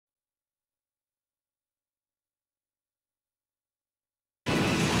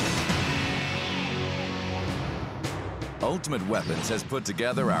Ultimate Weapons has put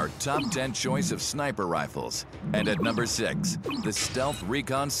together our top 10 choice of sniper rifles. And at number 6, the Stealth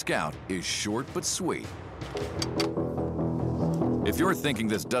Recon Scout is short but sweet. If you're thinking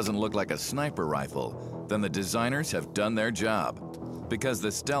this doesn't look like a sniper rifle, then the designers have done their job. Because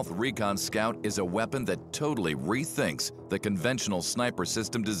the Stealth Recon Scout is a weapon that totally rethinks the conventional sniper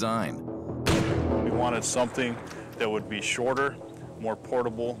system design. We wanted something that would be shorter, more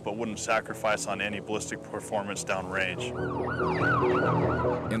portable, but wouldn't sacrifice on any ballistic performance downrange.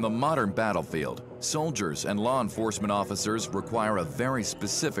 In the modern battlefield, soldiers and law enforcement officers require a very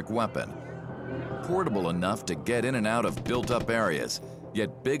specific weapon. Portable enough to get in and out of built-up areas,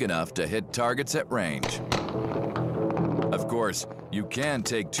 yet big enough to hit targets at range. Of course, you can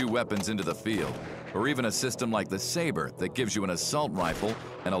take 2 weapons into the field, or even a system like the Saber that gives you an assault rifle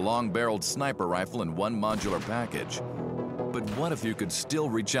and a long-barreled sniper rifle in one modular package. But what if you could still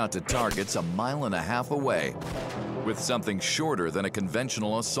reach out to targets 1.5 miles away with something shorter than a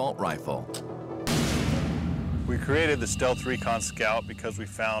conventional assault rifle? We created the Stealth Recon Scout because we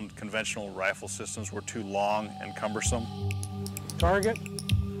found conventional rifle systems were too long and cumbersome. Target,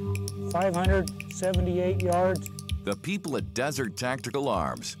 578 yards. The people at Desert Tactical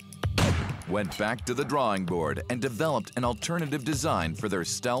Arms went back to the drawing board and developed an alternative design for their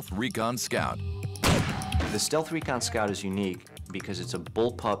Stealth Recon Scout. The Stealth Recon Scout is unique because it's a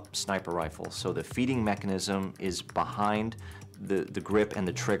bullpup sniper rifle, so the feeding mechanism is behind the grip and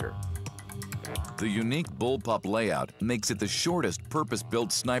the trigger. The unique bullpup layout makes it the shortest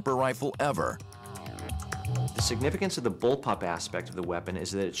purpose-built sniper rifle ever. The significance of the bullpup aspect of the weapon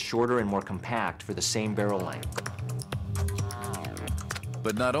is that it's shorter and more compact for the same barrel length.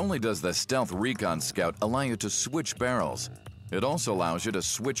 But not only does the Stealth Recon Scout allow you to switch barrels, it also allows you to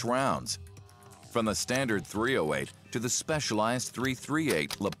switch rounds. From the standard .308 to the specialized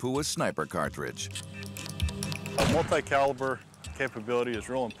 .338 Lapua sniper cartridge. A multi-caliber capability is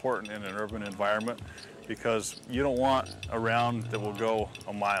real important in an urban environment because you don't want a round that will go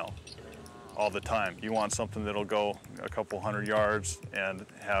 1 mile all the time. You want something that'll go a couple hundred yards and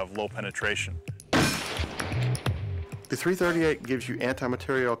have low penetration. The .338 gives you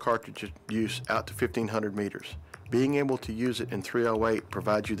anti-material cartridge use out to 1,500 meters. Being able to use it in .308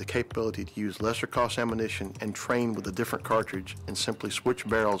 provides you the capability to use lesser cost ammunition and train with a different cartridge and simply switch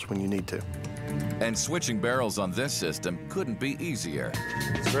barrels when you need to. And switching barrels on this system couldn't be easier.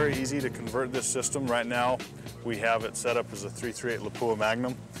 It's very easy to convert this system. Right now, we have it set up as a .338 Lapua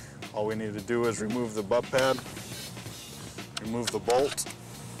Magnum. All we need to do is remove the butt pad, remove the bolt,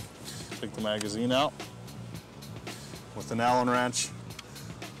 take the magazine out. With an Allen wrench,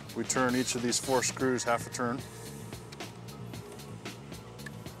 we turn each of these 4 screws half a turn.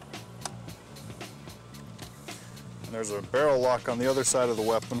 And there's a barrel lock on the other side of the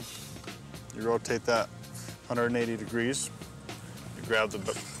weapon. You rotate that 180 degrees. You grab the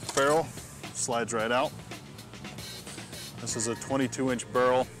barrel, slides right out. This is a 22-inch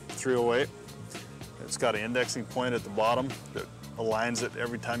barrel, .308. It's got an indexing point at the bottom that aligns it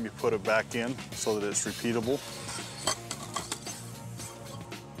every time you put it back in so that it's repeatable.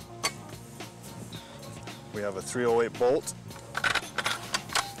 We have a .308 bolt.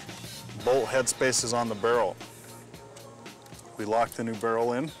 Bolt headspace is on the barrel. We lock the new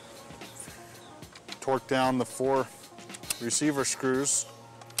barrel in, torque down the 4 receiver screws,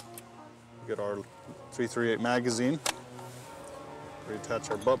 get our .338 magazine, reattach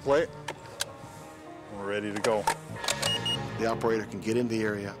our butt plate, and we're ready to go. The operator can get in the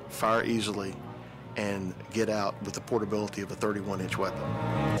area, fire easily, and get out with the portability of a 31-inch weapon.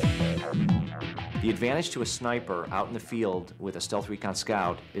 The advantage to a sniper out in the field with a Stealth Recon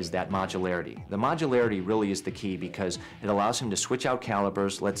Scout is that modularity. The modularity really is the key because it allows him to switch out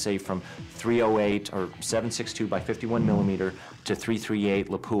calibers, let's say from .308 or 7.62 by 51 millimeter to .338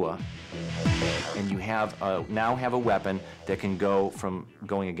 Lapua. And you have now have a weapon that can go from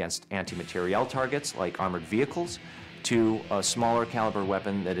going against anti-materiel targets like armored vehicles to a smaller caliber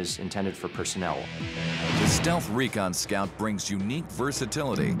weapon that is intended for personnel. The Stealth Recon Scout brings unique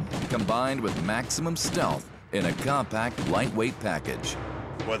versatility combined with maximum stealth in a compact, lightweight package.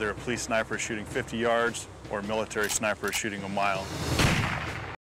 Whether a police sniper is shooting 50 yards or a military sniper is shooting 1 mile,